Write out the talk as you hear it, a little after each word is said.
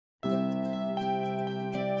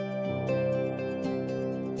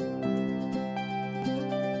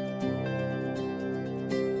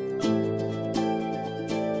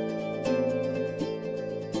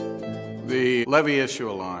The Levee Issue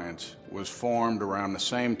Alliance was formed around the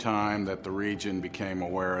same time that the region became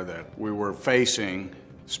aware that we were facing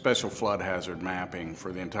special flood hazard mapping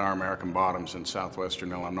for the entire American Bottoms in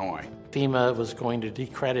southwestern Illinois. FEMA was going to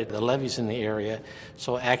decredit the levees in the area,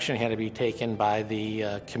 so action had to be taken by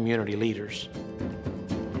the community leaders.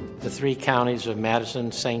 The three counties of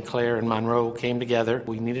Madison, St. Clair, and Monroe came together.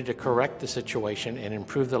 We needed to correct the situation and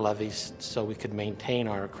improve the levees so we could maintain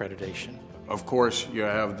our accreditation. Of course, you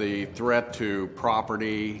have the threat to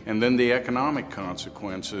property, and then the economic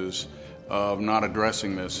consequences of not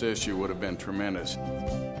addressing this issue would have been tremendous.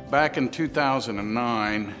 Back in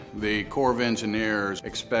 2009, the Corps of Engineers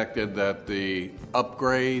expected that the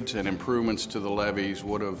upgrades and improvements to the levees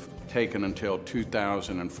would have taken until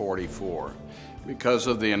 2044. Because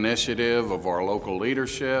of the initiative of our local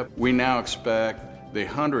leadership, we now expect the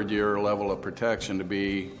 100-year level of protection to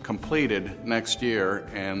be completed next year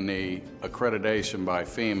and the accreditation by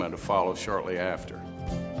FEMA to follow shortly after.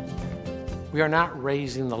 We are not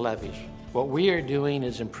raising the levees. What we are doing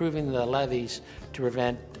is improving the levees to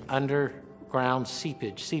prevent underground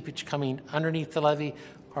seepage coming underneath the levee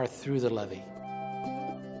or through the levee.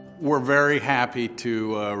 We're very happy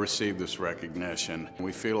to receive this recognition.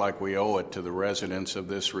 We feel like we owe it to the residents of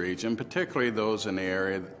this region, particularly those in the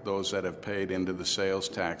area, those that have paid into the sales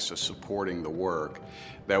tax to supporting the work,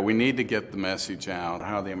 that we need to get the message out,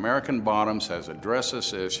 how the American Bottoms has addressed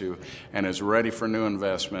this issue and is ready for new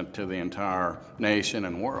investment to the entire nation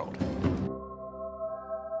and world.